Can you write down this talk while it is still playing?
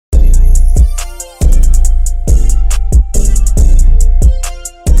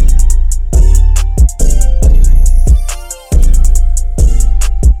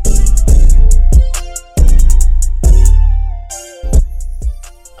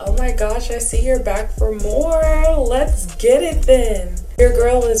Oh my gosh, I see you're back for more. Let's get it then. Your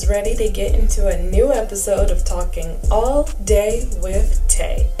girl is ready to get into a new episode of Talking All Day with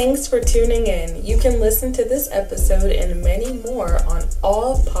Tay. Thanks for tuning in. You can listen to this episode and many more on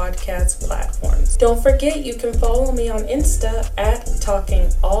all podcast platforms. Don't forget you can follow me on Insta at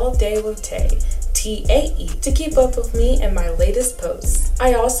Talking All Day with Tay. TAE to keep up with me and my latest posts.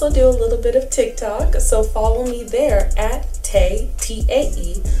 I also do a little bit of TikTok, so follow me there at Tay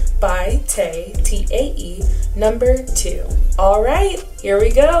TAE by Tay TAE number 2. All right, here we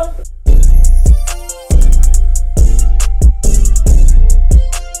go.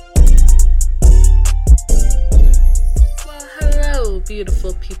 Well, hello,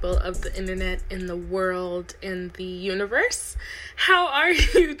 beautiful people of the internet, in the world, in the universe. How are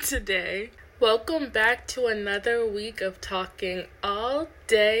you today? Welcome back to another week of Talking All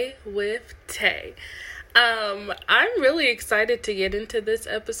Day with Tay. I'm really excited to get into this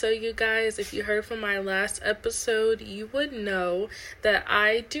episode, you guys. If you heard from my last episode, you would know that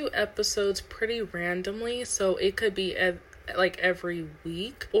I do episodes pretty randomly, so it could be like every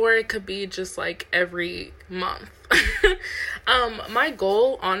week, or it could be just like every month. My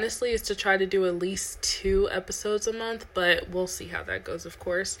goal, honestly, is to try to do at least 2 episodes a month, but we'll see how that goes, of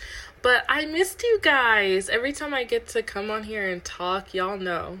course. But I missed you guys. Every time I get to come on here and talk, y'all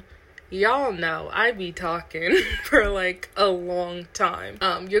know I be talking for like a long time.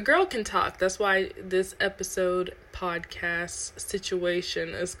 Your girl can talk. That's why this episode podcast situation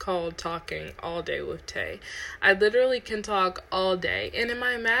is called Talking All Day with Tay. I literally can talk all day. And am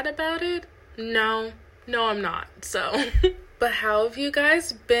I mad about it? No, I'm not. So, but how have you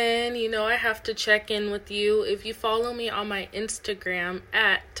guys been? You know, I have to check in with you. If you follow me on my Instagram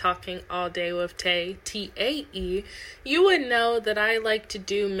at Talking All Day with Tay, TAE, you would know that I like to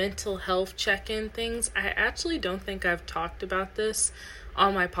do mental health check-in things. I actually don't think I've talked about this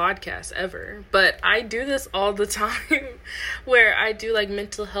on my podcast ever, but I do this all the time where I do like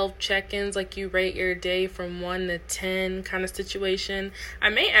mental health check-ins, like you rate your day from 1 to 10 kind of situation. I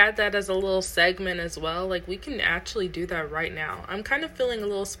may add that as a little segment as well. Like we can actually do that right now. I'm kind of feeling a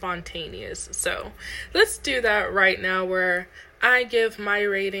little spontaneous, so let's do that right now, where I give my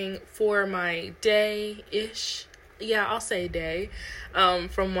rating for my day-ish. Yeah, I'll say day,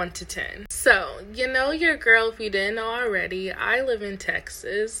 from 1 to 10. So, you know your girl, if you didn't know already, I live in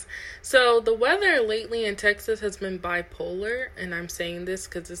Texas. So the weather lately in Texas has been bipolar, and I'm saying this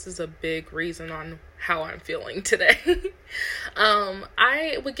because this is a big reason on how I'm feeling today.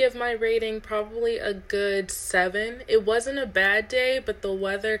 I would give my rating probably a good 7. It wasn't a bad day, but the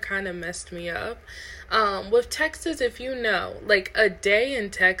weather kind of messed me up. With Texas, if you know, like a day in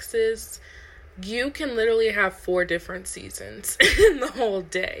Texas, you can literally have 4 different seasons in the whole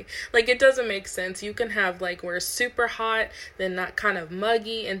day. Like, it doesn't make sense. You can have, like, where it's super hot, then not kind of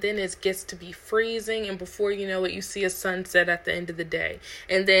muggy, and then it gets to be freezing, and before you know it, you see a sunset at the end of the day.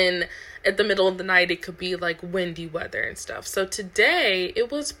 And then at the middle of the night, it could be, like, windy weather and stuff. So today, it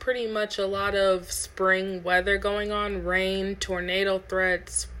was pretty much a lot of spring weather going on, rain, tornado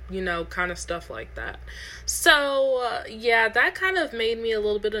threats, you know, kind of stuff like that. So, yeah, that kind of made me a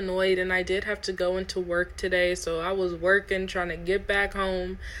little bit annoyed, and I did have to go into work today, so I was working, trying to get back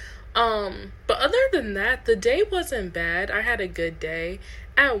home. But other than that, the day wasn't bad. I had a good day.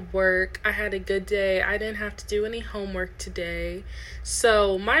 At work, I had a good day. I didn't have to do any homework today.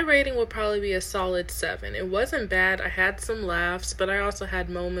 So, my rating would probably be a solid 7. It wasn't bad. I had some laughs, but I also had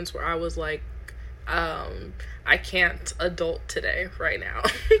moments where I was like, I can't adult today right now.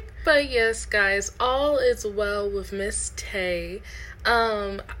 But yes, guys, all is well with Miss Tay.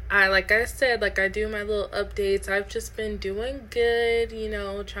 Like I said, I do my little updates. I've just been doing good, you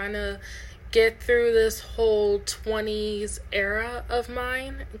know, trying to get through this whole 20s era of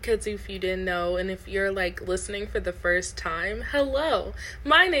mine. Because if you didn't know, and if you're like listening for the first time, hello,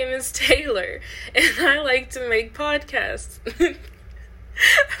 my name is Taylor, and I like to make podcasts. I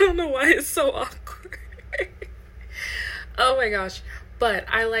don't know why it's so awkward. Oh my gosh. But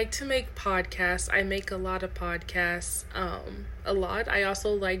I like to make podcasts. I make a lot of podcasts. A lot. I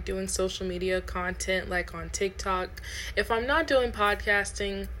also like doing social media content, like on TikTok. If I'm not doing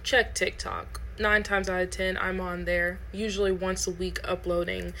podcasting, check TikTok. 9 times out of 10, I'm on there. Usually once a week,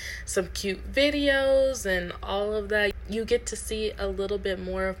 uploading some cute videos and all of that. You get to see a little bit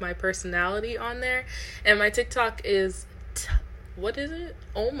more of my personality on there. And my TikTok is... what is it?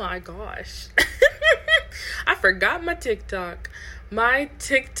 Oh my gosh. I forgot my TikTok. My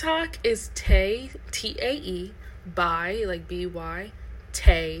TikTok is Tay, T-A-E, by, like B-Y,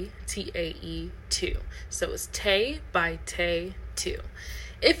 Tay, T-A-E, 2. So it's Tay by Tay 2.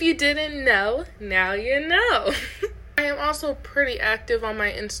 If you didn't know, now you know. I am also pretty active on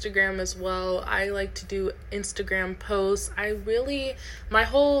my Instagram as well. I like to do Instagram posts. My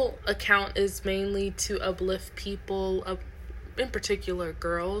whole account is mainly to uplift people, in particular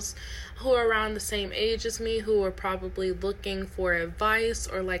girls, who are around the same age as me, who are probably looking for advice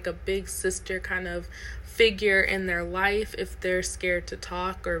or like a big sister kind of figure in their life if they're scared to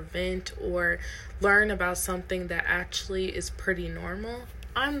talk or vent or learn about something that actually is pretty normal.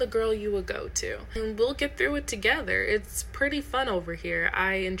 I'm the girl you would go to, and we'll get through it together. It's pretty fun over here.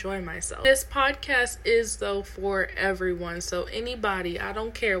 I enjoy myself. This podcast is, though, for everyone, so anybody, I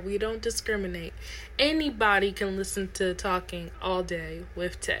don't care, we don't discriminate. Anybody can listen to Talking All Day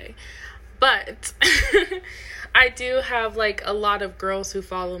with Tay. But I do have like a lot of girls who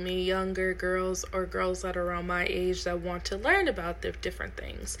follow me, younger girls or girls that are around my age that want to learn about the different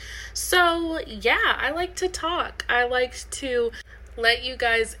things. So yeah, I like to talk. I like to let you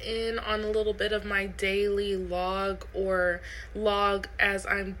guys in on a little bit of my daily log as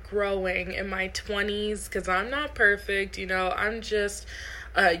I'm growing in my 20s, because I'm not perfect, I'm just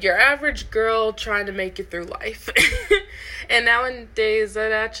your average girl trying to make it through life. And nowadays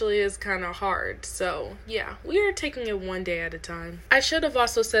that actually is kind of hard. So yeah, we are taking it one day at a time. I should have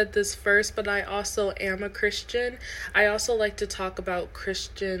also said this first, but I also am a Christian. I also like to talk about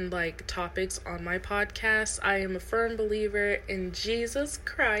Christian topics on my podcast. I am a firm believer in Jesus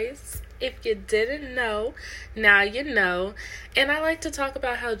Christ. If you didn't know, now you know. And I like to talk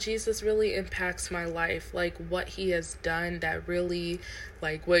about how Jesus really impacts my life, like what he has done that really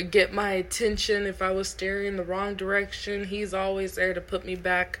would get my attention if I was staring in the wrong direction. He's always there to put me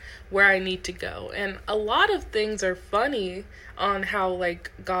back where I need to go. And a lot of things are funny on how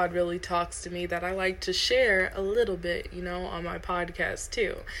God really talks to me that I like to share a little bit, on my podcast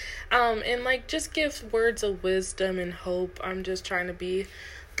too. And just give words of wisdom and hope. I'm just trying to be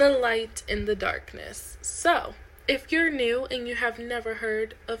the light in the darkness. So, if you're new and you have never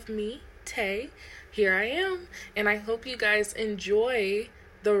heard of me, Tay, here I am, and I hope you guys enjoy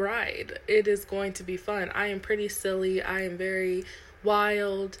the ride. It is going to be fun. I am pretty silly. I am very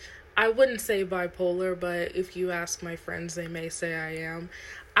wild. I wouldn't say bipolar, but if you ask my friends, they may say I am.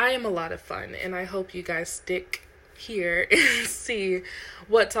 I am a lot of fun, and I hope you guys stick here and see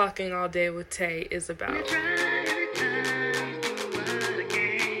what Talking All Day with Tay is about.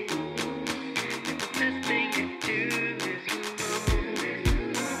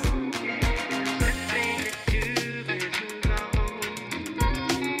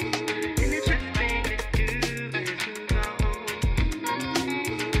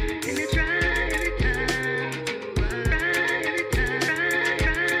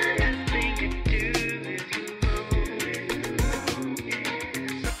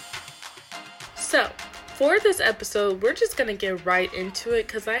 So, for this episode, we're just going to get right into it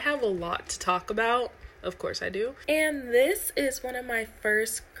because I have a lot to talk about. Of course I do. And this is one of my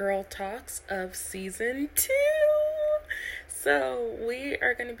first girl talks of season 2. So, we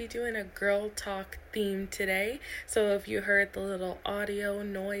are going to be doing a girl talk theme today. So, if you heard the little audio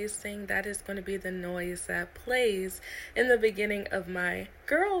noise thing, that is going to be the noise that plays in the beginning of my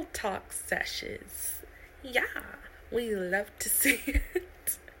girl talk sessions. Yeah, we love to see it.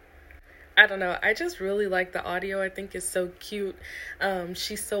 I don't know. I just really like the audio. I think it's so cute.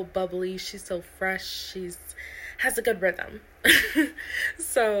 She's so bubbly. She's so fresh. She's has a good rhythm.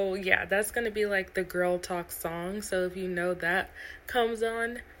 So yeah, that's going to be the girl talk song. So if you know that comes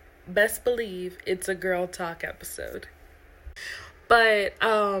on, best believe it's a girl talk episode. But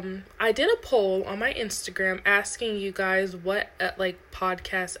I did a poll on my Instagram asking you guys what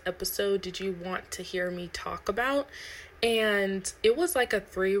podcast episode did you want to hear me talk about. And it was a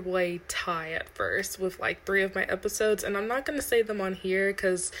 3-way tie at first with 3 of my episodes. And I'm not going to say them on here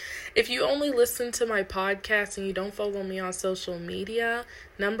because if you only listen to my podcast and you don't follow me on social media,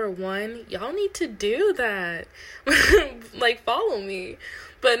 number 1, y'all need to do that. Follow me.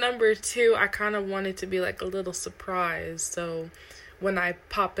 But number 2, I kind of wanted to be a little surprise. So when I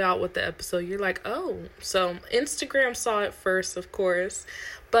pop out with the episode, you're oh. So Instagram saw it first, of course.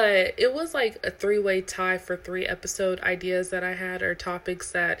 But it was a 3-way tie for 3 episode ideas that I had or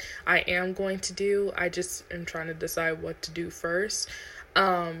topics that I am going to do. I just am trying to decide what to do first.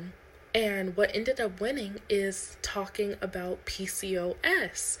 And what ended up winning is talking about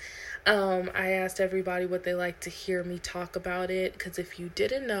PCOS. I asked everybody what they like to hear me talk about it, because if you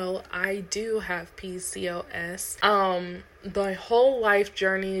didn't know, I do have PCOS. the whole life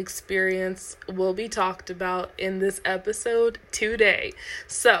journey experience will be talked about in this episode today.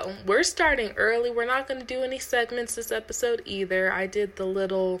 So we're starting early. We're not going to do any segments this episode either. I did the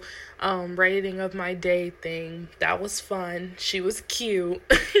little rating of my day thing. That was fun. She was cute.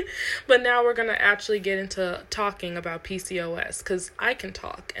 But now we're going to actually get into talking about PCOS, because I can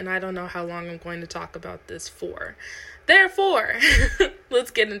talk and I don't know how long I'm going to talk about this for. Therefore,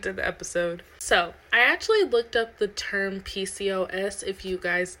 let's get into the episode. So, I actually looked up the term PCOS if you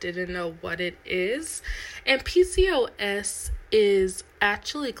guys didn't know what it is. And PCOS is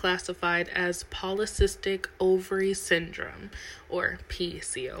actually classified as polycystic ovary syndrome, or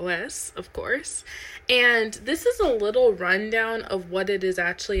PCOS, of course. And this is a little rundown of what it is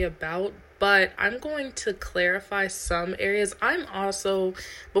actually about, but I'm going to clarify some areas. I'm also,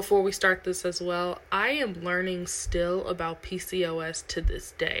 before we start this as well, I am learning still about PCOS to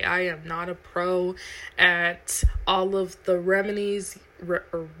this day. I am not a pro at all of the remedies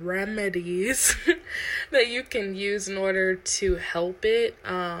that you can use in order to help it.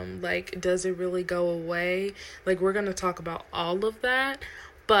 Like, does it really go away? Like, we're going to talk about all of that.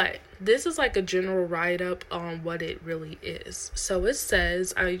 But this is like a general write-up on what it really is. So it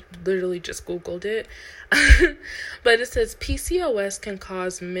says, I literally just Googled it, but it says PCOS can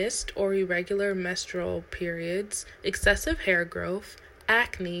cause missed or irregular menstrual periods, excessive hair growth,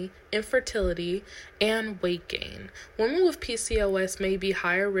 acne, infertility, and weight gain. Women with PCOS may be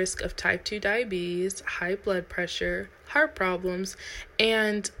higher risk of type 2 diabetes, high blood pressure, heart problems,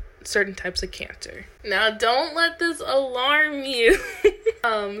 and certain types of cancer. Now, don't let this alarm you.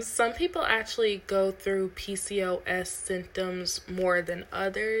 Some people actually go through PCOS symptoms more than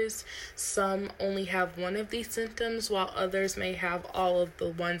others. Some only have one of these symptoms, while others may have all of the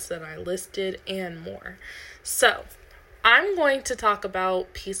ones that I listed and more. So, I'm going to talk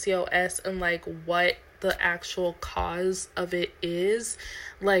about PCOS and like what the actual cause of it is.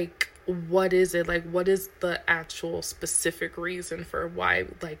 Like, what is it? Like, what is the actual specific reason for why,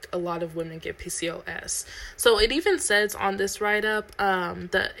 like, a lot of women get PCOS? So it even says on this write-up,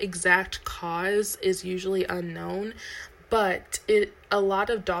 the exact cause is usually unknown, but a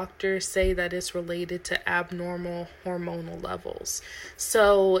lot of doctors say that it's related to abnormal hormonal levels.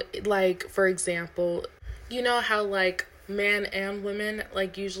 So, like, for example, you know how, like, men and women,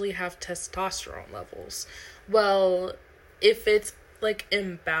 like, usually have testosterone levels. Well, if it's like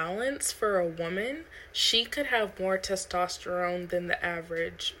imbalance for a woman, she could have more testosterone than the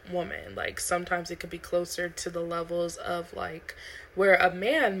average woman. Like, sometimes it could be closer to the levels of like where a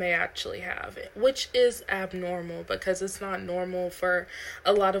man may actually have it, which is abnormal because it's not normal for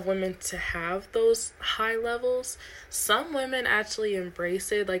a lot of women to have those high levels. Some women actually embrace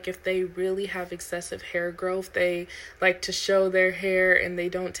it. Like, if they really have excessive hair growth, they like to show their hair and they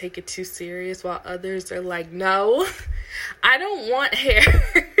don't take it too serious, while others are like, no, I don't want hair.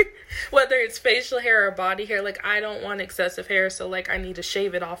 Whether it's facial hair or body hair, like, I don't want excessive hair, so like I need to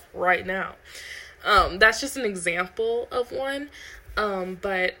shave it off right now. That's just an example of one.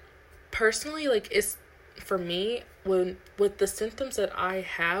 But personally, like, it's, for me, with the symptoms that I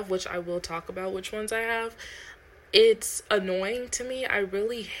have, which I will talk about which ones I have, it's annoying to me. I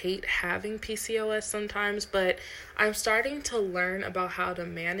really hate having PCOS sometimes, but I'm starting to learn about how to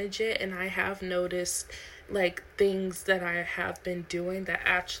manage it, and I have noticed like things that I have been doing that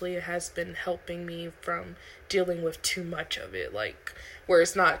actually has been helping me from dealing with too much of it, like where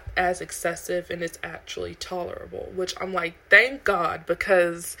it's not as excessive and it's actually tolerable, which I'm like, thank God,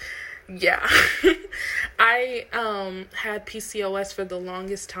 because yeah, I had PCOS for the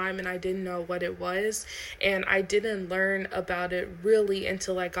longest time and I didn't know what it was, and I didn't learn about it really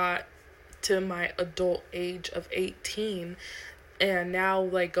until I got to my adult age of 18, and now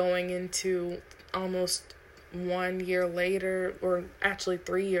like going into almost 1 year later, or actually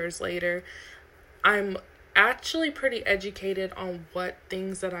 3 years later, I'm actually pretty educated on what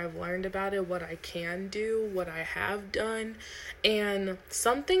things that I've learned about it, what I can do, what I have done, and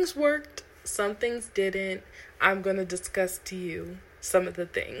some things worked, some things didn't. I'm going to discuss to you some of the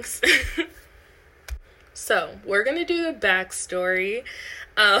things. So, we're going to do a backstory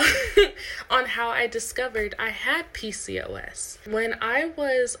on how I discovered I had PCOS. When I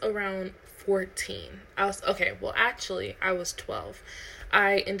was around 14, I was 12.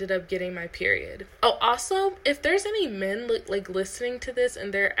 I ended up getting my period. Oh, also, if there's any men like listening to this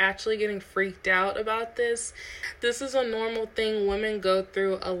and they're actually getting freaked out about this is a normal thing. Women go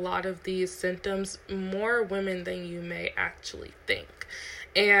through a lot of these symptoms, more women than you may actually think.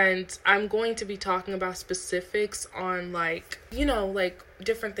 And I'm going to be talking about specifics on like, like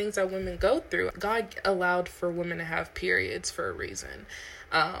different things that women go through. God allowed for women to have periods for a reason.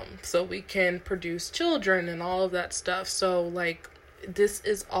 So we can produce children and all of that stuff. So like, this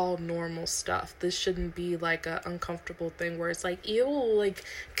is all normal stuff. This shouldn't be like a uncomfortable thing where it's like, ew, like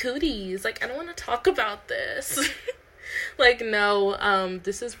cooties. Like, I don't want to talk about this. Like, no,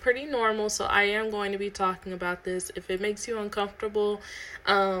 this is pretty normal. So I am going to be talking about this. If it makes you uncomfortable,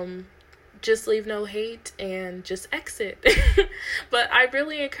 just leave no hate and just exit. But I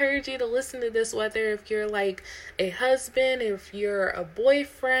really encourage you to listen to this, whether if you're like a husband, if you're a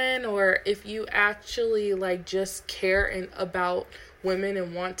boyfriend, or if you actually like just care about women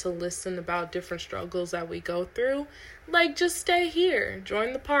and want to listen about different struggles that we go through. Like, just stay here,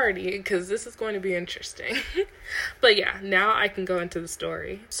 join the party, because this is going to be interesting. But yeah, now I can go into the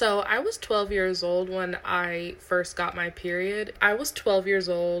story. So I was 12 years old when I first got my period. I was 12 years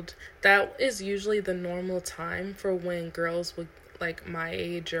old. That is usually the normal time for when girls would, like my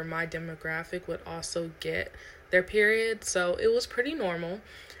age or my demographic, would also get their period. So it was pretty normal.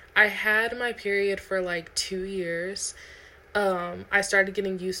 I had my period for like 2 years. I started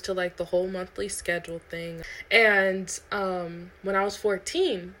getting used to like the whole monthly schedule thing. And when I was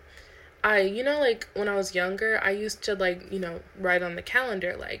 14, like when I was younger, I used to like, write on the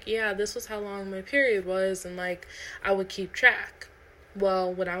calendar, like, yeah, this was how long my period was. And like, I would keep track.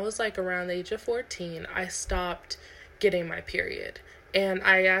 Well, when I was like around the age of 14, I stopped getting my period. And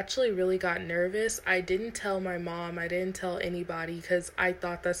I actually really got nervous. I didn't tell my mom. I didn't tell anybody because I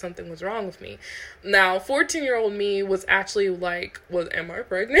thought that something was wrong with me. Now, 14-year-old me was actually like, am I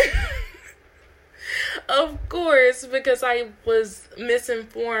pregnant? Of course, because I was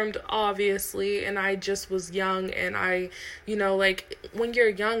misinformed, obviously, and I just was young, and I, like, when you're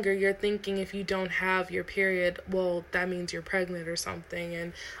younger, you're thinking if you don't have your period, well, that means you're pregnant or something,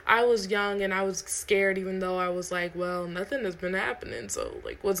 and I was young, and I was scared, even though I was like, well, nothing has been happening, so,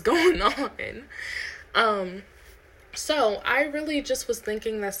 like, what's going on? So I really just was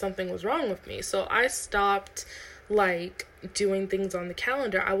thinking that something was wrong with me, so I stopped, like, doing things on the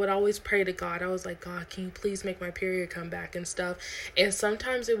calendar. I would always pray to God. I was like, God, can you please make my period come back and stuff? And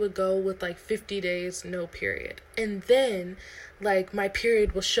sometimes it would go with like 50 days, no period. And then like my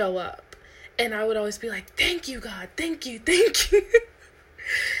period will show up. And I would always be like, thank you, God. Thank you. Thank you.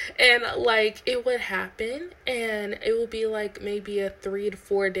 And like it would happen and it would be like maybe a 3 to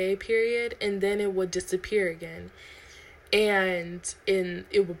 4 day period. And then it would disappear again. And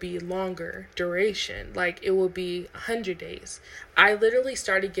it would be longer duration, like it would be 100 days. I literally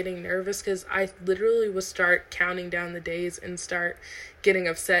started getting nervous because I literally would start counting down the days and start getting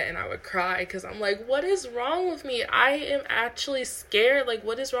upset, and I would cry because I'm like, what is wrong with me? I am actually scared. Like,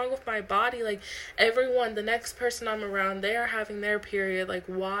 what is wrong with my body? Like, everyone, the next person I'm around, they are having their period. Like,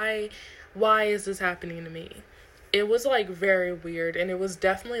 why is this happening to me? It was like very weird, and it was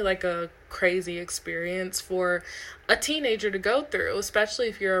definitely like a crazy experience for a teenager to go through, especially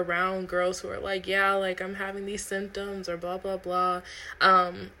if you're around girls who are like, yeah, like I'm having these symptoms or blah blah blah.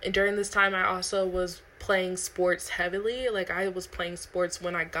 And during this time I also was playing sports heavily. Like I was playing sports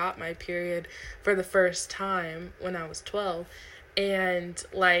when I got my period for the first time when I was 12, and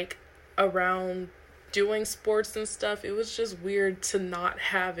like around doing sports and stuff, it was just weird to not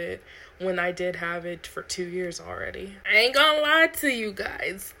have it when I did have it for 2 years already. I ain't gonna lie to you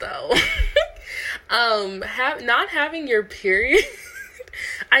guys though. Not having your period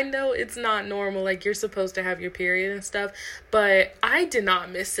I know it's not normal, like you're supposed to have your period and stuff, but I did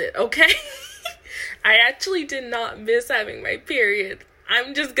not miss it, okay? I actually did not miss having my period.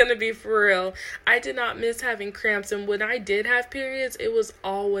 I'm just gonna be for real. I did not miss having cramps, and when I did have periods, it was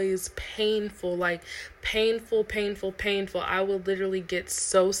always painful, like painful. I would literally get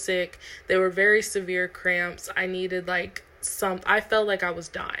so sick. They were very severe cramps. I needed I felt like I was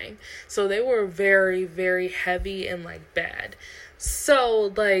dying. So they were very, very heavy and like bad.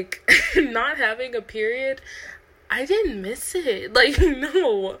 So like not having a period, I didn't miss it. Like,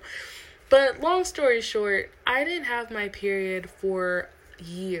 no. But long story short, I didn't have my period for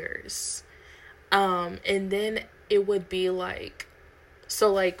years. And then it would be like,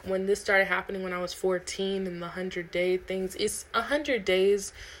 so like when this started happening when I was 14 and the 100-day things, it's 100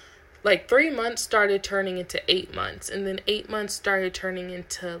 days, like 3 months started turning into 8 months, and then 8 months started turning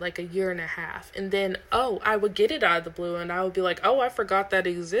into like a year and a half. And then, I would get it out of the blue and I would be like, I forgot that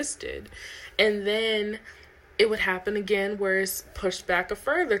existed. And then it would happen again where it's pushed back a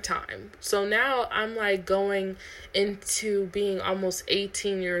further time. So now I'm like going into being almost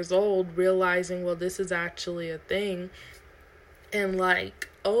 18 years old, realizing, well, this is actually a thing. And like,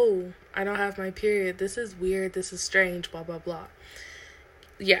 I don't have my period. This is weird. This is strange, blah, blah, blah.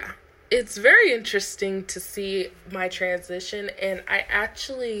 yeah, it's very interesting to see my transition, and I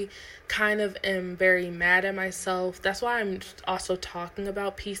actually kind of am very mad at myself. That's why I'm also talking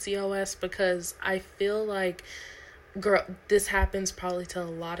about PCOS, because I feel like girl, this happens probably to a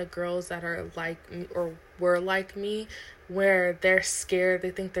lot of girls that are like me or were like me, where they're scared.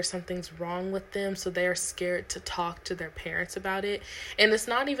 They think there's something's wrong with them, so they're scared to talk to their parents about it. And it's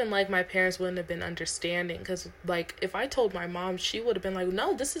not even like my parents wouldn't have been understanding, because like if I told my mom, she would have been like,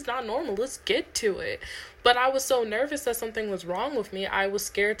 no, this is not normal, let's get to it. But I was so nervous that something was wrong with me, I was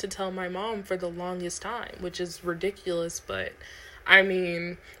scared to tell my mom for the longest time, which is ridiculous. But I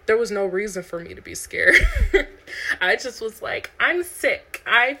mean, there was no reason for me to be scared. I just was like, I'm sick.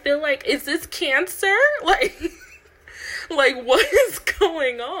 I feel like, is this cancer? Like what is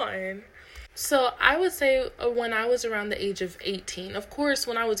going on? So I would say when I was around the age of 18, of course,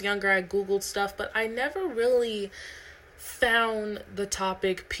 when I was younger, I Googled stuff, but I never really found the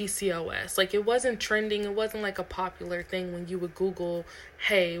topic PCOS. Like, it wasn't trending. It wasn't like a popular thing when you would Google,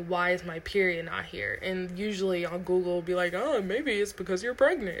 hey, why is my period not here? And usually on Google it'll be like, oh, maybe it's because you're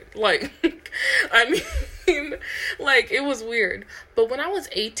pregnant. Like, I mean, like, it was weird. But when I was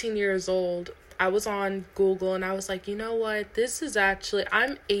 18 years old, I was on Google and I was like, you know what? This is actually,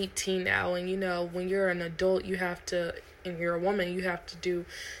 I'm 18 now. And, you know, when you're an adult, you have to, and you're a woman, you have to do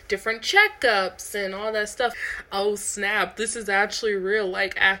different checkups and all that stuff. Oh, snap. This is actually real.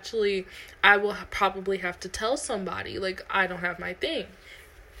 Like, actually, I will probably have to tell somebody. Like, I don't have my thing.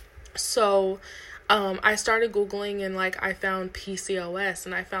 So, I started Googling and, like, I found PCOS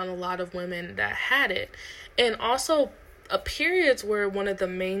and I found a lot of women that had it. And also, periods were one of the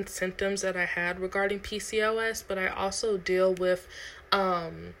main symptoms that I had regarding PCOS, but I also deal with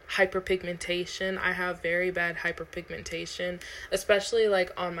hyperpigmentation. I have very bad hyperpigmentation, especially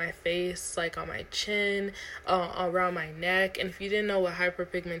like on my face, like on my chin, around my neck. And if you didn't know what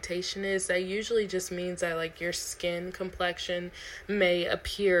hyperpigmentation is, that usually just means that like your skin complexion may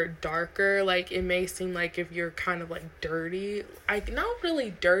appear darker. Like, it may seem like if you're kind of like dirty, not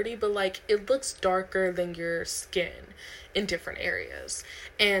really dirty, but like it looks darker than your skin in different areas.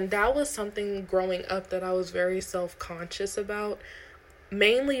 And that was something growing up that I was very self-conscious about,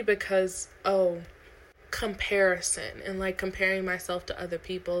 mainly because, comparison and like comparing myself to other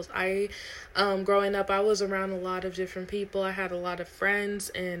people's. Growing up, I was around a lot of different people. I had a lot of friends,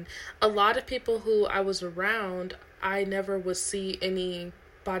 and a lot of people who I was around, I never would see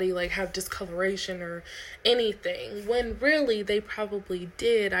anybody like have discoloration or anything, when really they probably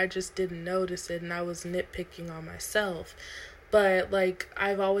did. I just didn't notice it, and I was nitpicking on myself. But like,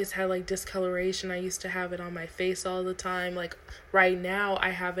 I've always had like discoloration. I used to have it on my face all the time. Like, right now I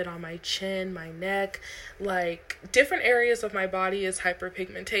have it on my chin, my neck, like different areas of my body is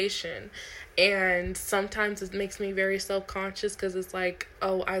hyperpigmentation. And sometimes it makes me very self-conscious, because it's like,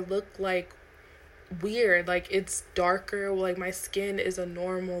 oh, I look like weird, like it's darker, like my skin is a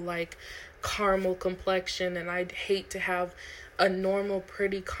normal like caramel complexion, and I'd hate to have a normal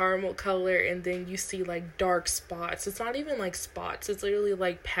pretty caramel color and then you see like dark spots. It's not even like spots, it's literally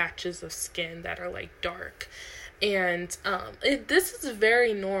like patches of skin that are like dark. And this is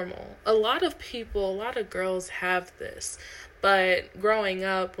very normal. A lot of girls have this. But growing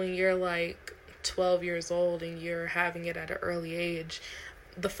up, when you're like 12 years old and you're having it at an early age,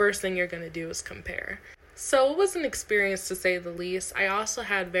 the first thing you're going to do is compare. So it was an experience, to say the least. I also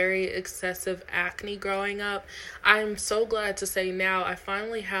had very excessive acne growing up. I'm so glad to say now I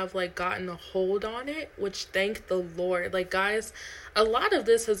finally have like gotten a hold on it, which thank the Lord. Like, guys, a lot of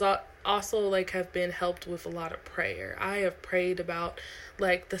this has also like have been helped with a lot of prayer. I have prayed about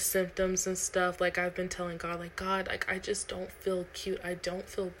like the symptoms and stuff. Like, I've been telling God, like, I just don't feel cute. I don't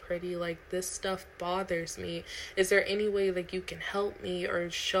feel pretty. Like, this stuff bothers me. Is there any way like you can help me or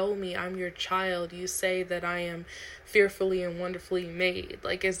show me I'm your child? You say that I am fearfully and wonderfully made.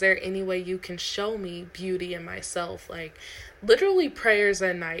 Like, is there any way you can show me beauty in myself? Like, literally prayers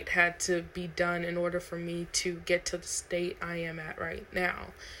at night had to be done in order for me to get to the state I am at right now.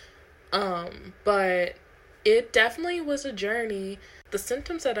 But it definitely was a journey. The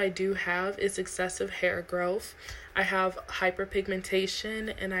symptoms that I do have is excessive hair growth. I have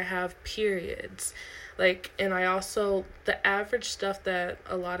hyperpigmentation, and I have periods. Like, and I also, the average stuff that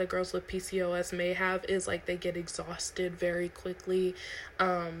a lot of girls with PCOS may have is like they get exhausted very quickly.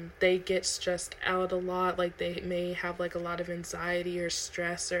 They get stressed out a lot. Like, they may have like a lot of anxiety or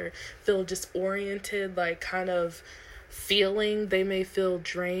stress, or feel disoriented, like kind of feeling. They may feel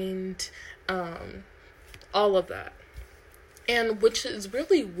drained. All of that. And which is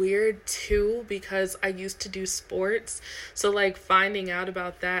really weird too, because I used to do sports. So like finding out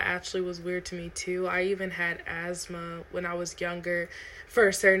about that actually was weird to me too. I even had asthma when I was younger for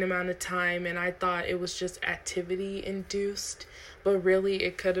a certain amount of time, and I thought it was just activity induced, but really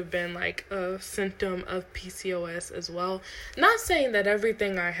it could have been like a symptom of PCOS as well. Not saying that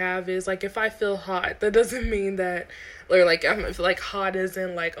everything I have is like, if I feel hot, that doesn't mean that, or like I'm like hot as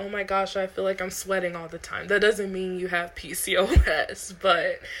in like, oh my gosh, I feel like I'm sweating all the time. That doesn't mean you have PCOS,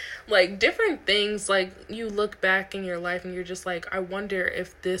 but like different things, like you look back in your life and you're just like, I wonder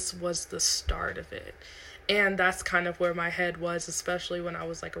if this was the start of it. And that's kind of where my head was, especially when I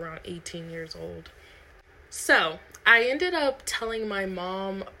was like around 18 years old. So I ended up telling my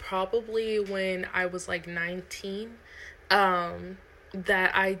mom probably when I was like 19,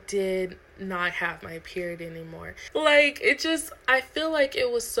 that I did not have my period anymore. Like, it just, I feel like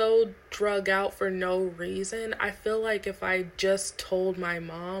it was so drug out for no reason. I feel like if I just told my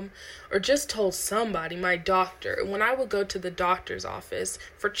mom or just told somebody, my doctor, when I would go to the doctor's office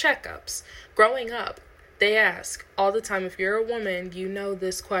for checkups growing up, they ask all the time, if you're a woman, you know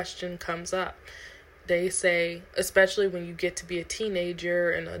this question comes up. They say, especially when you get to be a teenager,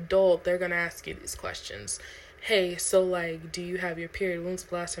 an adult, they're going to ask you these questions. Hey, so like, do you have your period? When's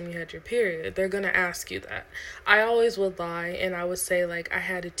the last time you had your period? They're going to ask you that. I always would lie and I would say like, I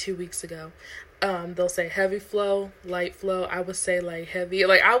had it 2 weeks ago. They'll say heavy flow, light flow. I would say like heavy.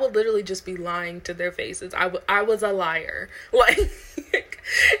 Like, I would literally just be lying to their faces. I was a liar. Like,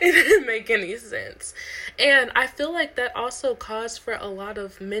 it didn't make any sense. And I feel like that also caused for a lot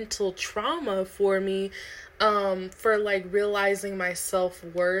of mental trauma for me, for like realizing my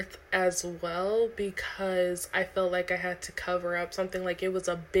self-worth as well, because I felt like I had to cover up something, like it was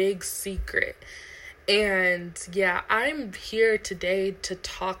a big secret. And yeah, I'm here today to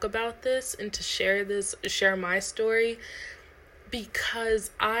talk about this and to share my story,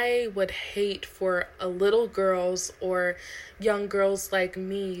 because I would hate for little girls or young girls like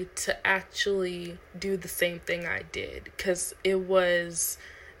me to actually do the same thing I did, because it was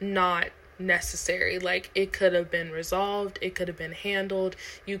not necessary. Like, it could have been resolved, it could have been handled,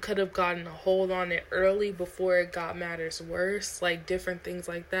 you could have gotten a hold on it early before it got matters worse, like different things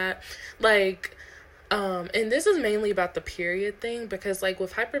like that. Like, and this is mainly about the period thing, because like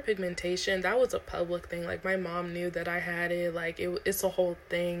with hyperpigmentation, that was a public thing. Like, my mom knew that I had it. Like, it's a whole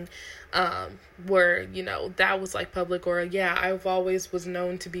thing, where, you know, that was like public. Or yeah, I've always was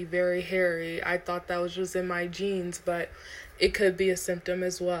known to be very hairy. I thought that was just in my genes, but it could be a symptom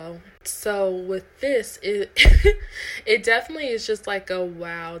as well. So with this, it it definitely is just like a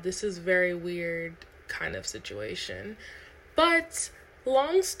wow, this is very weird kind of situation. But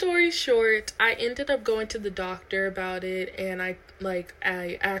long story short, I ended up going to the doctor about it, and I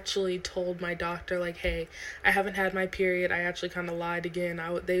actually told my doctor, like, hey, I haven't had my period. I actually kind of lied again.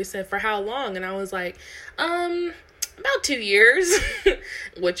 They said, for how long? And I was like, about 2 years,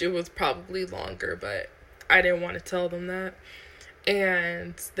 which it was probably longer, but I didn't want to tell them that.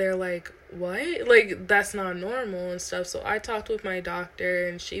 And they're like, what? Like, that's not normal and stuff. So I talked with my doctor,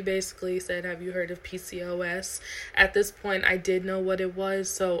 and she basically said, have you heard of PCOS? At this point, I did know what it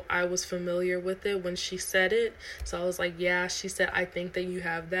was, so I was familiar with it when she said it. So I was like, yeah. She said, I think that you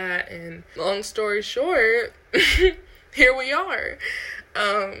have that. And long story short, here we are.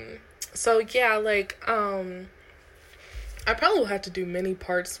 So yeah, like, I probably will have to do many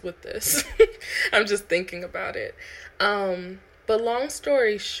parts with this. I'm just thinking about it. But long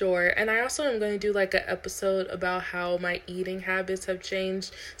story short, and I also am going to do like an episode about how my eating habits have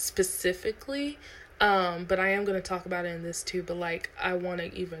changed specifically. But I am going to talk about it in this too. But like, I want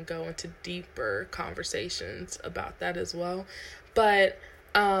to even go into deeper conversations about that as well. But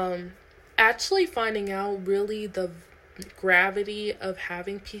actually finding out really the gravity of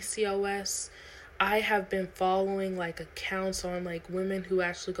having PCOS, I have been following like accounts on like women who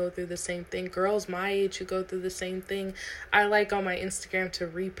actually go through the same thing, girls my age who go through the same thing. I like on my Instagram to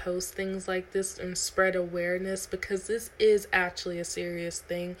repost things like this and spread awareness, because this is actually a serious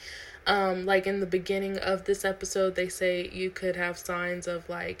thing. Like in the beginning of this episode, they say you could have signs of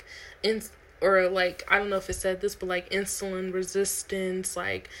like or like, I don't know if it said this, but like insulin resistance,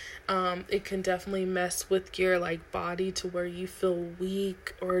 like, it can definitely mess with your like body to where you feel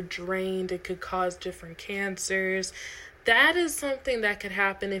weak or drained. It could cause different cancers. That is something that could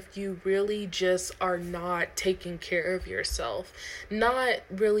happen if you really just are not taking care of yourself. Not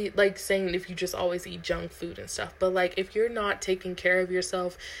really like saying if you just always eat junk food and stuff, but like if you're not taking care of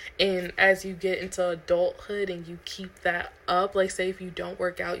yourself, and as you get into adulthood and you keep that up, like say if you don't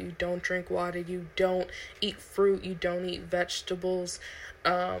work out, you don't drink water, you don't eat fruit, you don't eat vegetables,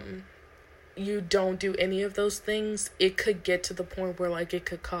 you don't do any of those things, it could get to the point where like it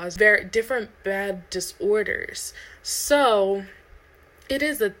could cause very different bad disorders. So it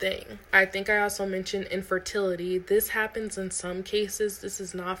is a thing. I think I also mentioned infertility. This happens in some cases. This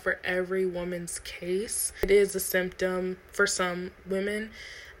is not for every woman's case. It is a symptom for some women.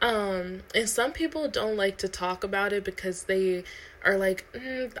 And some people don't like to talk about it because they are like,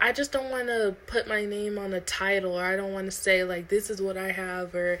 I just don't want to put my name on a title, or I don't want to say like, this is what I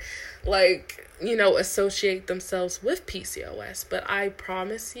have, or like, associate themselves with PCOS. But I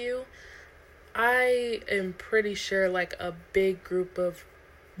promise you, I am pretty sure like a big group of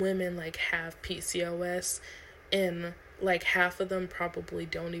women like have PCOS, and like half of them probably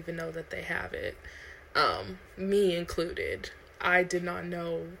don't even know that they have it. Me included. I did not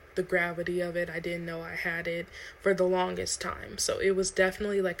know the gravity of it. I didn't know I had it for the longest time. So it was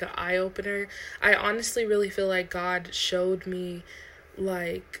definitely like an eye-opener. I honestly really feel like God showed me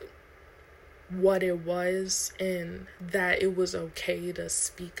like what it was, and that it was okay to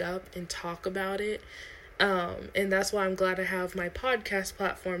speak up and talk about it. And that's why I'm glad I have my podcast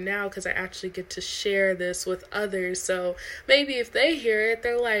platform now, because I actually get to share this with others. So maybe if they hear it,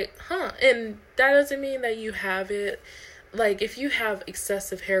 they're like, and that doesn't mean that you have it. Like, if you have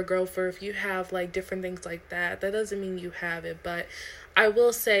excessive hair growth, or if you have, like, different things like that, that doesn't mean you have it. But I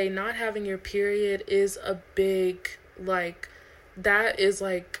will say not having your period is a big, like, that is,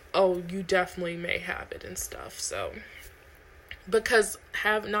 like, oh, you definitely may have it and stuff. So, because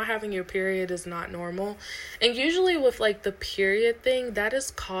not having your period is not normal. And usually with, like, the period thing, that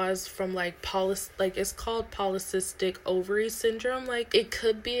is caused from, like, it's called polycystic ovary syndrome. Like, it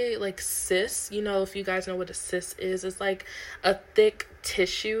could be, like, cysts. If you guys know what a cyst is, it's, like, a thick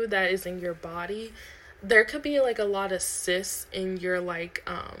tissue that is in your body. There could be, like, a lot of cysts in your, like,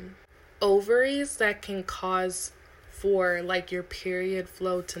 ovaries that can cause for like your period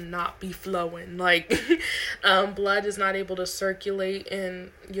flow to not be flowing. Like blood is not able to circulate,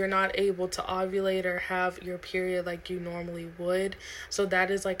 and you're not able to ovulate or have your period like you normally would. So that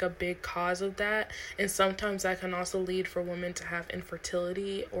is like a big cause of that. And sometimes that can also lead for women to have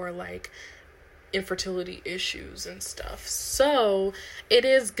infertility, or like infertility issues and stuff. So it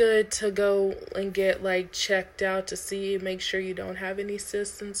is good to go and get like checked out to make sure you don't have any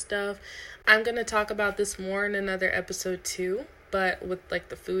cysts and stuff. I'm going to talk about this more in another episode too, but with like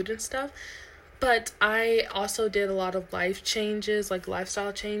the food and stuff. But I also did a lot of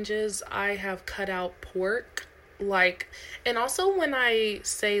lifestyle changes. I have cut out pork. And also when I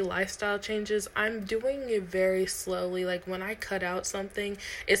say lifestyle changes, I'm doing it very slowly. Like, when I cut out something,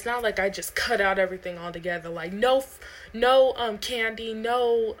 it's not like I just cut out everything altogether. Like, no candy,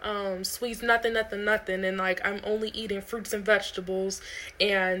 no sweets, nothing. And like, I'm only eating fruits and vegetables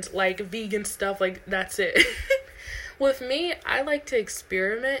and like vegan stuff. Like, that's it. With me, I like to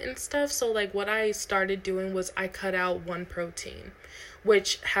experiment and stuff. So like, what I started doing was I cut out one protein,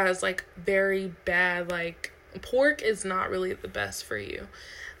 which has like very bad, like, pork is not really the best for you.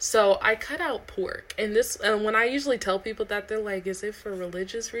 So I cut out pork. And when I usually tell people that, they're like, is it for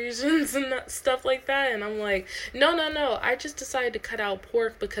religious reasons and stuff like that? And I'm like, no. I just decided to cut out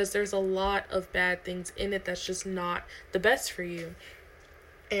pork because there's a lot of bad things in it that's just not the best for you.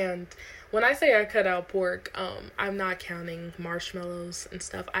 And when I say I cut out pork, I'm not counting marshmallows and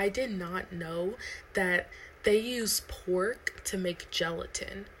stuff. I did not know that they use pork to make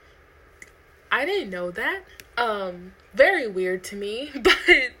gelatin. I didn't know that. Very weird to me.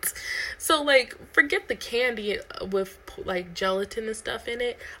 But so like, forget the candy with like gelatin and stuff in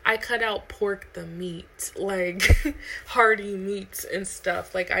it. I cut out pork, the meat, like hearty meats and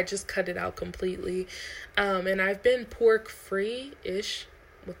stuff. Like, I just cut it out completely. And I've been pork free-ish,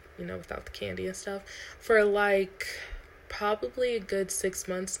 without the candy and stuff, for like probably a good 6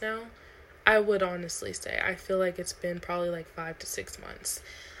 months now. I would honestly say, I feel like it's been probably like 5 to 6 months.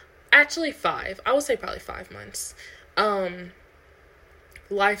 Actually 5. I would say probably 5 months.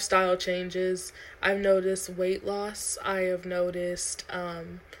 Lifestyle changes. I've noticed weight loss. I have noticed a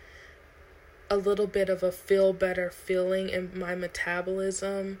little bit of a feel better feeling in my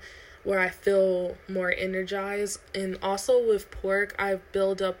metabolism, where I feel more energized. And also with pork, I've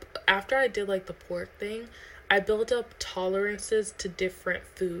built up, after I did like the pork thing, I built up tolerances to different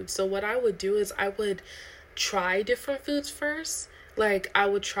foods. So what I would do is I would try different foods first. Like, I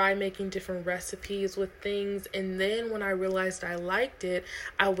would try making different recipes with things, and then when I realized I liked it,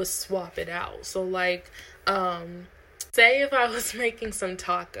 I would swap it out. So like, say if I was making some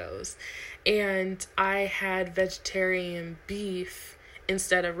tacos and I had vegetarian beef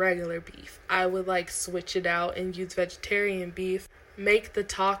instead of regular beef, I would like switch it out and use vegetarian beef. make the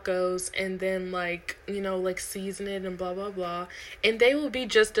tacos and then like, like season it and blah blah blah, and they will be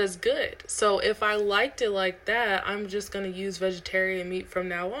just as good. So if I liked it like that, I'm just going to use vegetarian meat from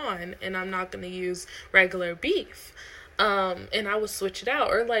now on, and I'm not going to use regular beef. And I would switch it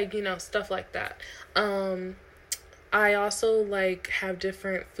out, or like, stuff like that. I also like have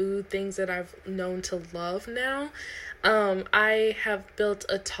different food things that I've known to love now. I have built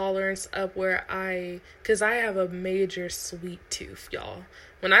a tolerance up where cause I have a major sweet tooth, y'all.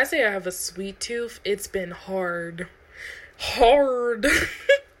 When I say I have a sweet tooth, it's been hard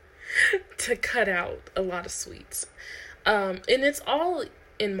to cut out a lot of sweets. And it's all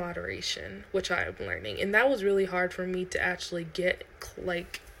in moderation, which I am learning. And that was really hard for me to actually get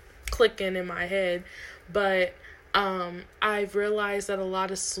clicking in my head. But I've realized that a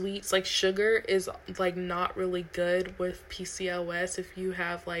lot of sweets, like sugar, is like not really good with PCOS. If you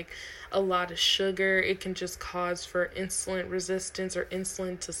have like a lot of sugar, it can just cause for insulin resistance, or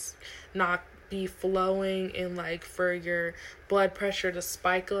insulin to not be flowing, and like for your blood pressure to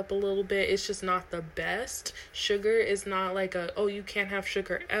spike up a little bit. It's just not the best. Sugar is not like you can't have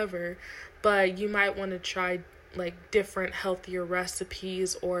sugar ever, but you might want to try like different healthier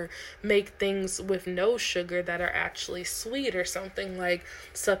recipes, or make things with no sugar that are actually sweet, or something, like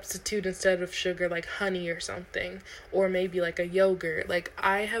substitute instead of sugar like honey or something, or maybe like a yogurt. Like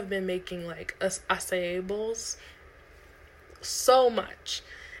I have been making like acai bowls so much,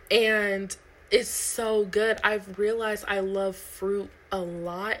 and it's so good. I've realized I love fruit a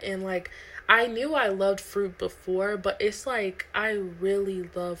lot, and like I knew I loved fruit before, but it's like I really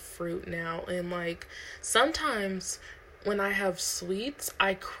love fruit now. And like sometimes when I have sweets,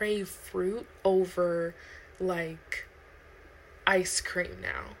 I crave fruit over like ice cream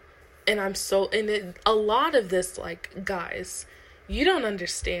now. And a lot of this, like, guys, you don't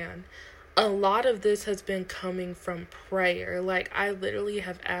understand. A lot of this has been coming from prayer. Like, I literally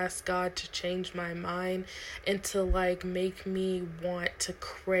have asked God to change my mind and to like make me want to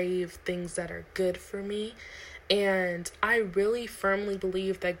crave things that are good for me. And I really firmly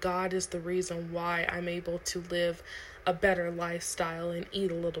believe that God is the reason why I'm able to live a better lifestyle and eat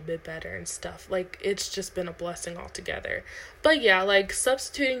a little bit better and stuff. Like, it's just been a blessing altogether. But yeah, like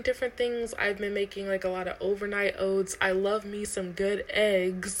substituting different things. I've been making like a lot of overnight oats. I love me some good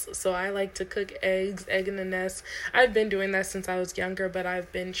eggs, so I like to cook egg in the nest. I've been doing that since I was younger, but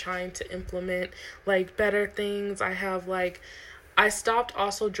I've been trying to implement like better things. I stopped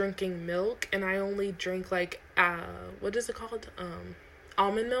also drinking milk, and I only drink like what is it called,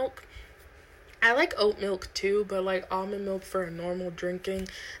 almond milk. I like oat milk too, but like almond milk for a normal drinking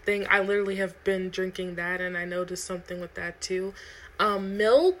thing, I literally have been drinking that, and I noticed something with that too.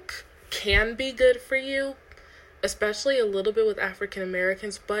 Milk can be good for you, especially a little bit with African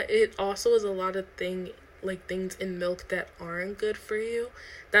Americans, but it also is a lot of things in milk that aren't good for you.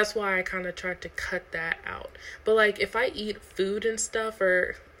 That's why I kind of tried to cut that out. But like if I eat food and stuff,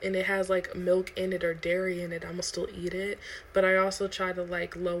 and it has like milk in it or dairy in it, I'm gonna still eat it. But I also try to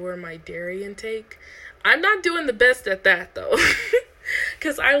like lower my dairy intake. I'm not doing the best at that though.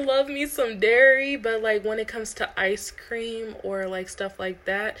 Because I love me some dairy, but like when it comes to ice cream or like stuff like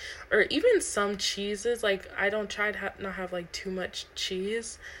that, or even some cheeses, like I don't try to not have like too much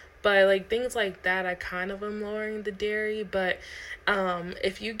cheese. But like things like that, I kind of am lowering the dairy. But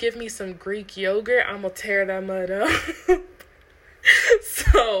if you give me some Greek yogurt, I'm gonna tear that mud up.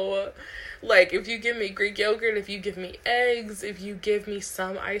 So like if you give me Greek yogurt, if you give me eggs, if you give me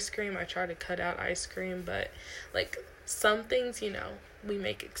some ice cream, I try to cut out ice cream. But like some things, we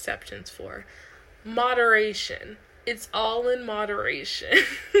make exceptions for. Moderation. It's all in moderation.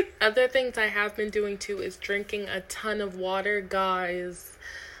 Other things I have been doing too is drinking a ton of water, guys.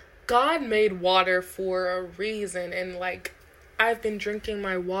 God made water for a reason, and like I've been drinking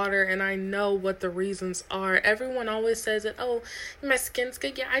my water, and I know what the reasons are. Everyone always says that, oh, my skin's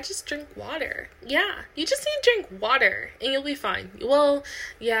good. Yeah, I just drink water. Yeah, you just need to drink water and you'll be fine. Well,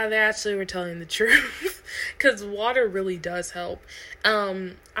 yeah, they actually were telling the truth, because water really does help.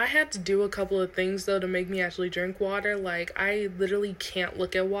 I had to do a couple of things though to make me actually drink water. Like I literally can't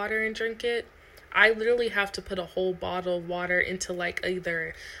look at water and drink it. I literally have to put a whole bottle of water into like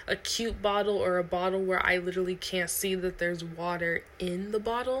either a cute bottle or a bottle where I literally can't see that there's water in the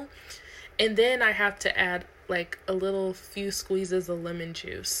bottle. And then I have to add like a few squeezes of lemon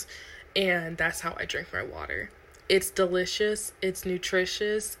juice. And that's how I drink my water. It's delicious, it's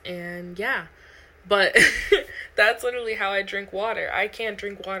nutritious, and yeah. But that's literally how I drink water. I can't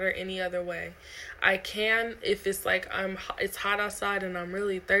drink water any other way. I can if it's like it's hot outside and I'm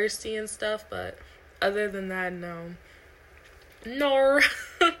really thirsty and stuff, but other than that, no.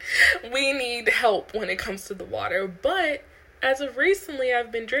 We need help when it comes to the water. But as of recently,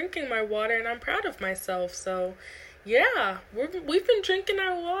 I've been drinking my water and I'm proud of myself. So, yeah, we've been drinking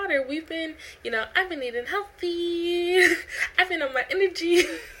our water. We've been, I've been eating healthy. I've been on my energy.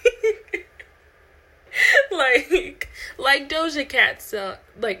 like Doja Cat said,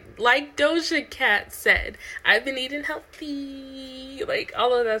 like Doja Cat said, I've been eating healthy. Like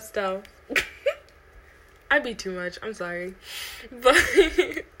all of that stuff. I be too much. I'm sorry, but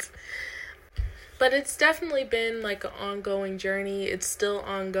it's definitely been like an ongoing journey. It's still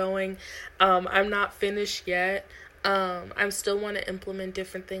ongoing. I'm not finished yet. I still want to implement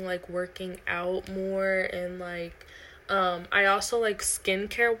different things like working out more and like I also like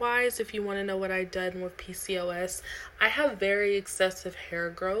skincare wise, if you want to know what I done with PCOS, I have very excessive hair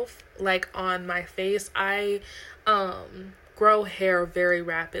growth like on my face. I grow hair very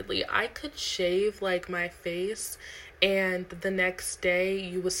rapidly. I could shave like my face and the next day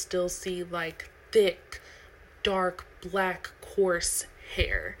you would still see like thick, dark, black, coarse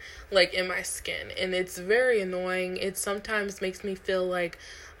hair like in my skin, and it's very annoying. It sometimes makes me feel like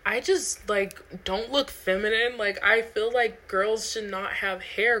I just like don't look feminine. Like I feel like girls should not have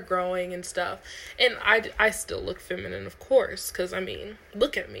hair growing and stuff, and I still look feminine, of course, because I mean,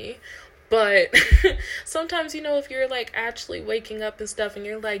 look at me. But sometimes, if you're like actually waking up and stuff and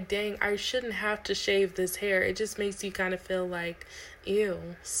you're like, dang, I shouldn't have to shave this hair, it just makes you kind of feel like,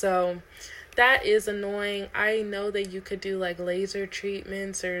 ew. So that is annoying. I know that you could do like laser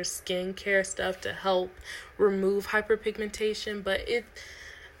treatments or skincare stuff to help remove hyperpigmentation, but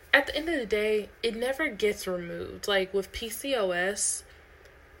at the end of the day, it never gets removed. Like with PCOS,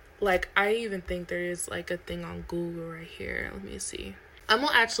 like I even think there is like a thing on Google right here. Let me see. I'm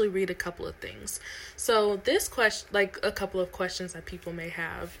going to actually read a couple of things. So this question, like a couple of questions that people may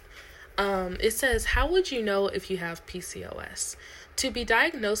have. It says, how would you know if you have PCOS? To be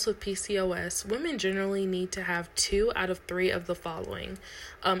diagnosed with PCOS, women generally need to have 2 out of 3 of the following: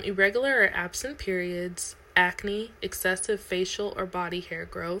 irregular or absent periods, acne, excessive facial or body hair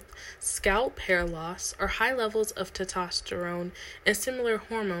growth, scalp hair loss, or high levels of testosterone and similar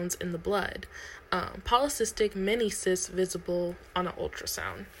hormones in the blood. Polycystic mini cysts visible on an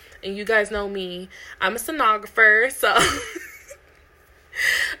ultrasound. And you guys know me, I'm a sonographer, so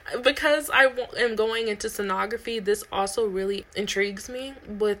because I am going into sonography, this also really intrigues me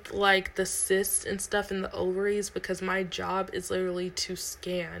with like the cysts and stuff in the ovaries, because my job is literally to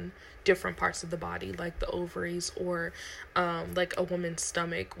scan different parts of the body, like the ovaries or like a woman's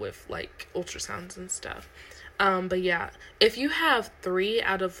stomach with like ultrasounds and stuff. But yeah, if you have 3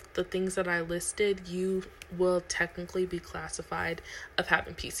 out of the things that I listed, you will technically be classified of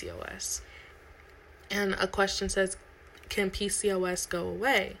having PCOS. And a question says, can PCOS go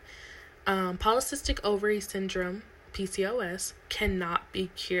away? Polycystic ovary syndrome, PCOS, cannot be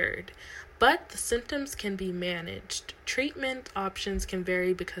cured, but the symptoms can be managed. Treatment options can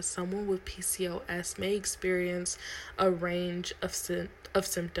vary because someone with PCOS may experience a range of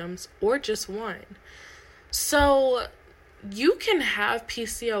symptoms or just one. So you can have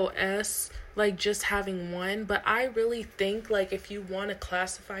PCOS like just having one, but I really think like if you want to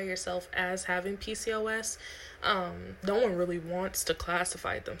classify yourself as having PCOS, no one really wants to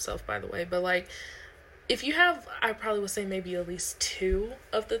classify themselves, by the way, but like if you have, I probably would say maybe at least 2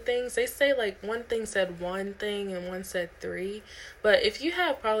 of the things. They say like one thing said one thing and one said 3, but if you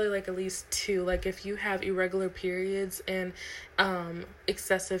have probably like at least 2, like if you have irregular periods and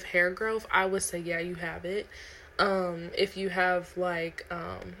excessive hair growth, I would say yeah, you have it. If you have like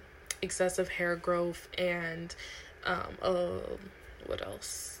excessive hair growth and what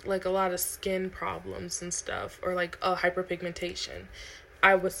else, like a lot of skin problems and stuff, or like hyperpigmentation,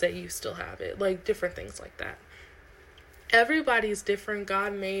 I would say you still have it. Like different things like that. Everybody's different.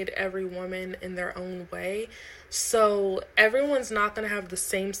 God made every woman in their own way, so everyone's not going to have the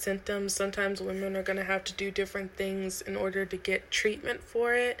same symptoms. Sometimes women are going to have to do different things in order to get treatment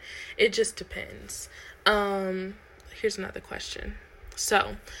for it. It just depends. Here's another question.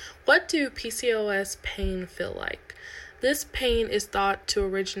 So, what do PCOS pain feel like? This pain is thought to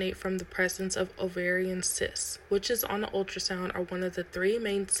originate from the presence of ovarian cysts, which is on an ultrasound are one of the 3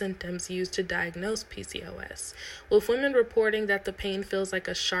 main symptoms used to diagnose PCOS, with women reporting that the pain feels like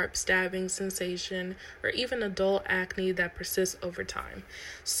a sharp stabbing sensation or even a dull acne that persists over time.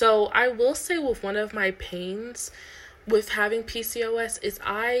 So I will say with one of my pains with having PCOS is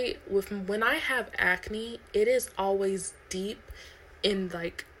when I have acne, it is always deep in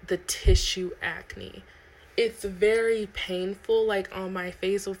like the tissue acne. It's very painful, like on my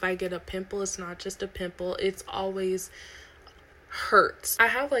face. If I get a pimple, it's not just a pimple, it's always hurts. I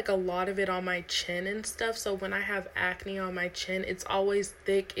have like a lot of it on my chin and stuff, so when I have acne on my chin, it's always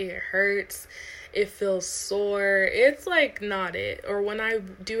thick, it hurts, it feels sore. It's like not it. Or when I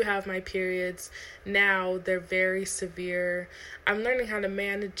do have my periods now, they're very severe. I'm learning how to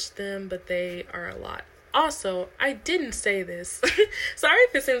manage them, but they are a lot. Also, I didn't say this. Sorry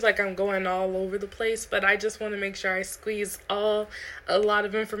if it seems like I'm going all over the place, but I just want to make sure I squeeze a lot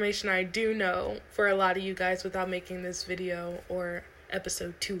of information I do know for a lot of you guys without making this video or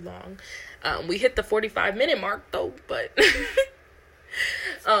episode too long. We hit the 45-minute mark though, but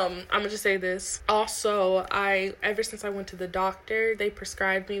I'm gonna just say this. Also, ever since I went to the doctor, they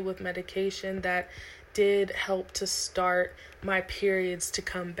prescribed me with medication that did help to start my periods to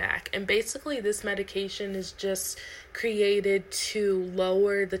come back. And basically this medication is just created to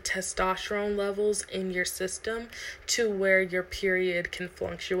lower the testosterone levels in your system to where your period can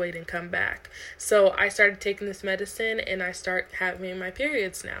fluctuate and come back. So I started taking this medicine and I start having my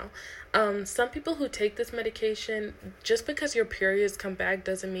periods now. Some people who take this medication, just because your periods come back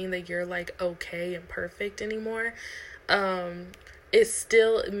doesn't mean that you're like okay and perfect anymore. It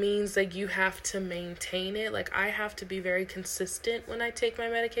still means that you have to maintain it. Like, I have to be very consistent when I take my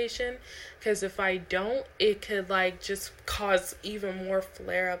medication, because if I don't, it could like just cause even more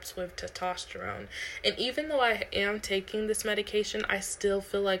flare-ups with testosterone. And even though I am taking this medication, I still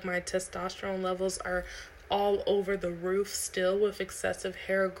feel like my testosterone levels are all over the roof still, with excessive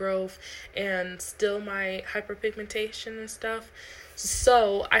hair growth and still my hyperpigmentation and stuff.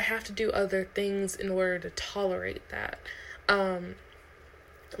 So I have to do other things in order to tolerate that.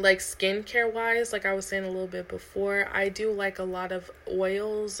 Like skincare wise, like I was saying a little bit before, I do like a lot of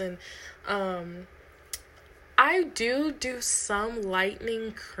oils, and I do some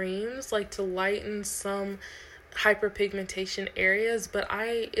lightening creams, like to lighten some hyperpigmentation areas, but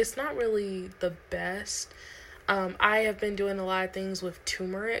it's not really the best. I have been doing a lot of things with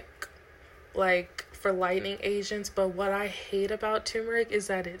turmeric, like for lightening agents, but what I hate about turmeric is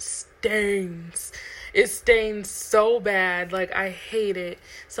that it stains. It stains so bad. Like, I hate it.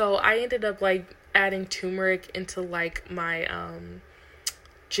 So I ended up like adding turmeric into like my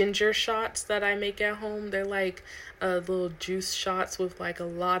ginger shots that I make at home. They're like little juice shots with like a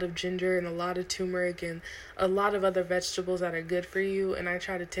lot of ginger and a lot of turmeric and a lot of other vegetables that are good for you, and I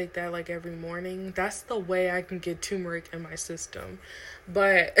try to take that like every morning. That's the way I can get turmeric in my system.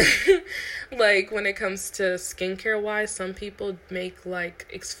 But like when it comes to skincare wise, some people make like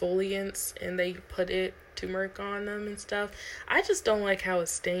exfoliants and they put turmeric on them and stuff. I just don't like how it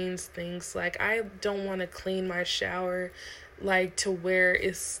stains things. Like, I don't want to clean my shower like to where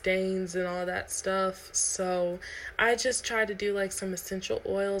it stains and all that stuff. So I just try to do like some essential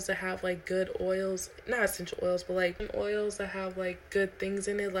oils that have like good oils, not essential oils, but like oils that have like good things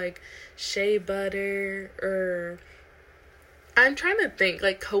in it, like shea butter, or I'm trying to think,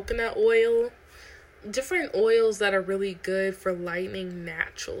 like coconut oil, different oils that are really good for lightening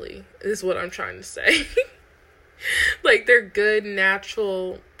naturally is what I'm trying to say. Like, they're good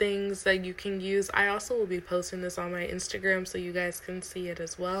natural things that you can use. I also will be posting this on my Instagram so you guys can see it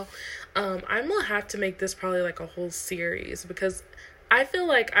as well. I'm gonna have to make this probably like a whole series, because I feel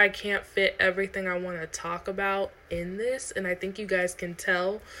like I can't fit everything I want to talk about in this, and I think you guys can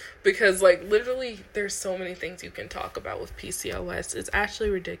tell, because like literally there's so many things you can talk about with PCOS. It's actually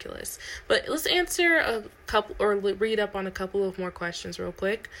ridiculous. But let's answer a couple, or read up on a couple of more questions real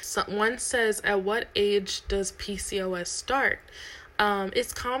quick. One says, at what age does PCOS start?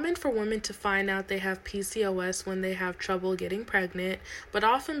 It's common for women to find out they have PCOS when they have trouble getting pregnant, but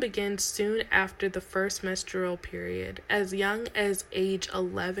often begins soon after the first menstrual period, as young as age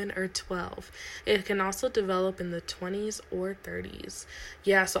 11 or 12. It can also develop in the 20s or 30s.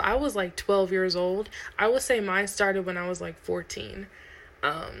 Yeah, so I was like 12 years old. I would say mine started when I was like 14,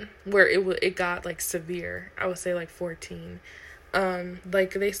 where it got like severe. I would say like 14.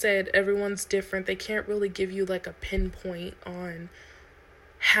 Like they said, everyone's different. They can't really give you like a pinpoint on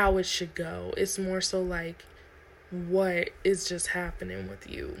how it should go. It's more so like what is just happening with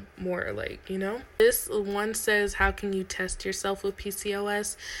you, more like, you know. This one says, how can you test yourself with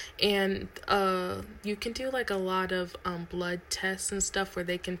PCOS? And you can do like a lot of blood tests and stuff where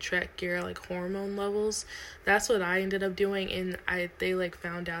they can track your like hormone levels. That's what I ended up doing, and they like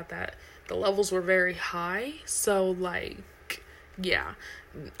found out that the levels were very high. So like, yeah,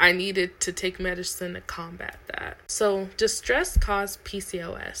 I needed to take medicine to combat that. So, does stress cause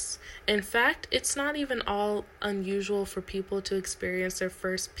PCOS? In fact, it's not even all unusual for people to experience their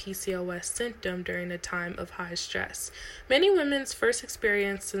first PCOS symptom during a time of high stress. Many women first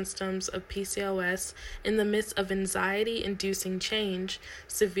experience symptoms of PCOS in the midst of anxiety-inducing change,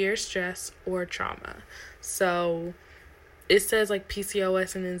 severe stress, or trauma. So, it says like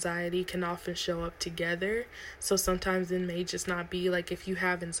PCOS and anxiety can often show up together. So sometimes it may just not be like if you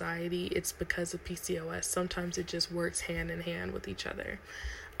have anxiety, it's because of PCOS. Sometimes it just works hand in hand with each other.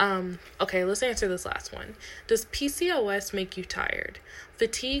 Okay, let's answer this last one. Does PCOS make you tired?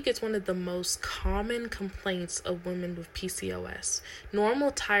 Fatigue is one of the most common complaints of women with PCOS. Normal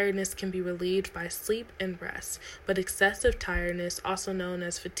tiredness can be relieved by sleep and rest, but excessive tiredness, also known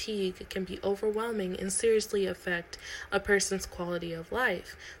as fatigue, can be overwhelming and seriously affect a person's quality of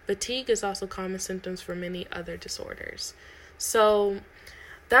life. Fatigue is also common symptoms for many other disorders. So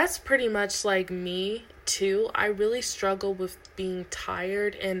that's pretty much like me too. I really struggle with being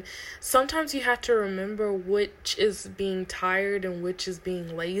tired, and sometimes you have to remember which is being tired and which is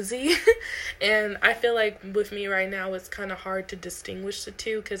being lazy. And I feel like with me right now, it's kind of hard to distinguish the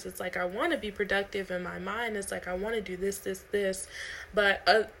two, because it's like I want to be productive in my mind. It's like I want to do this, but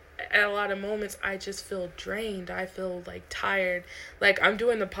at a lot of moments I just feel drained. I feel like tired. Like I'm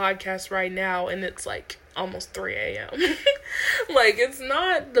doing the podcast right now and it's like almost 3 a.m. Like it's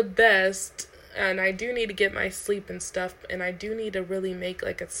not the best, and I do need to get my sleep and stuff, and I do need to really make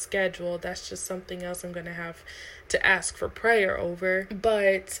like a schedule. That's just something else I'm gonna have to ask for prayer over.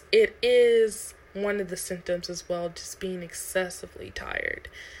 But it is one of the symptoms as well, just being excessively tired,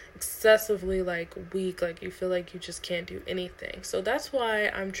 excessively like weak, like you feel like you just can't do anything. So that's why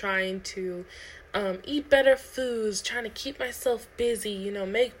I'm trying to eat better foods, trying to keep myself busy,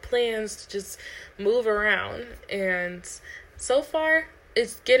 make plans to just move around. And so far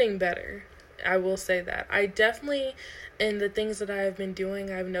it's getting better. I will say that. I definitely, in the things that I have been doing,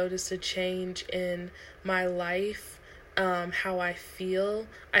 I've noticed a change in my life, how I feel.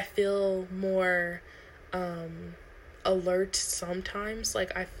 I feel more alert sometimes.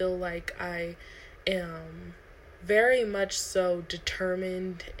 Like I feel like I am very much so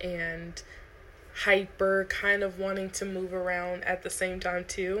determined and hyper, kind of wanting to move around at the same time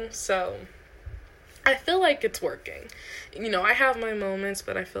too. So I feel like it's working. I have my moments,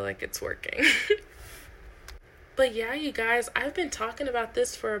 but I feel like it's working. But yeah, you guys, I've been talking about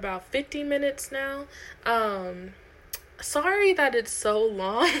this for about 50 minutes now. Sorry that it's so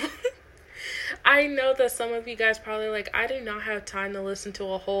long. I know that some of you guys probably like, I do not have time to listen to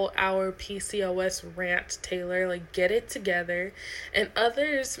a whole hour PCOS rant, Taylor. Like, get it together. And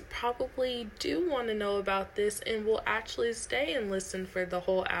others probably do want to know about this and will actually stay and listen for the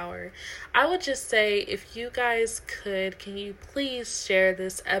whole hour. I would just say, if you guys could, can you please share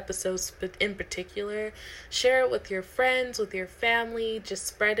this episode in particular? Share it with your friends, with your family. Just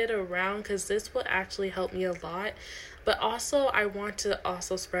spread it around, because this will actually help me a lot. But also, I want to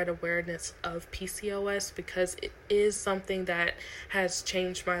also spread awareness of PCOS, because it is something that has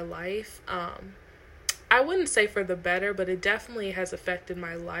changed my life. I wouldn't say for the better, but it definitely has affected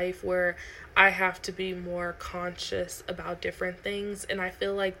my life, where I have to be more conscious about different things. And I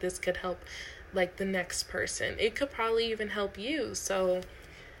feel like this could help like the next person. It could probably even help you. So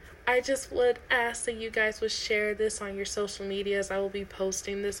I just would ask that you guys would share this on your social medias. I will be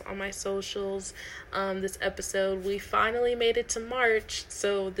posting this on my socials. This episode, we finally made it to March,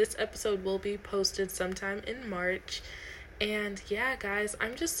 so this episode will be posted sometime in March. And yeah, guys,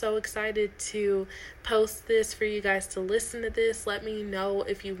 I'm just so excited to post this for you guys to listen to this. Let me know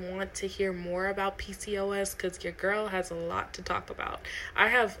if you want to hear more about PCOS, because your girl has a lot to talk about. I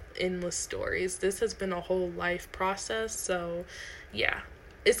have endless stories. This has been a whole life process, so yeah.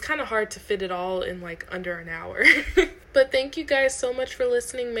 It's kind of hard to fit it all in like under an hour. But thank you guys so much for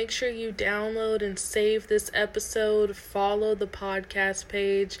listening. Make sure you download and save this episode. Follow the podcast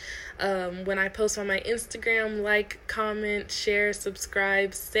page. When I post on my Instagram, like, comment, share,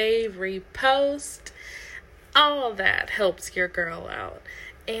 subscribe, save, repost. All that helps your girl out.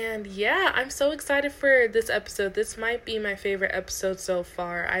 And yeah, I'm so excited for this episode. This might be my favorite episode so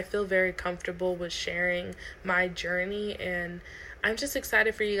far. I feel very comfortable with sharing my journey, and I'm just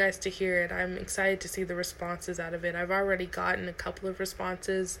excited for you guys to hear it. I'm excited to see the responses out of it. I've already gotten a couple of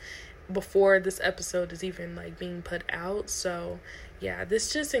responses before this episode is even like being put out. So yeah,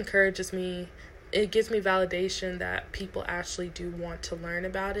 this just encourages me. It gives me validation that people actually do want to learn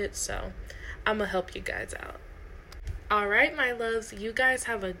about it. So I'm gonna help you guys out. All right, my loves, you guys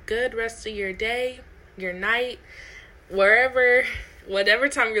have a good rest of your day, your night, whatever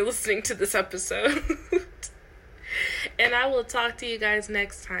time you're listening to this episode. And I will talk to you guys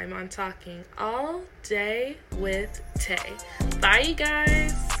next time on Talking All Day with Tay. Bye, you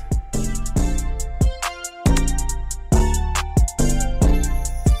guys.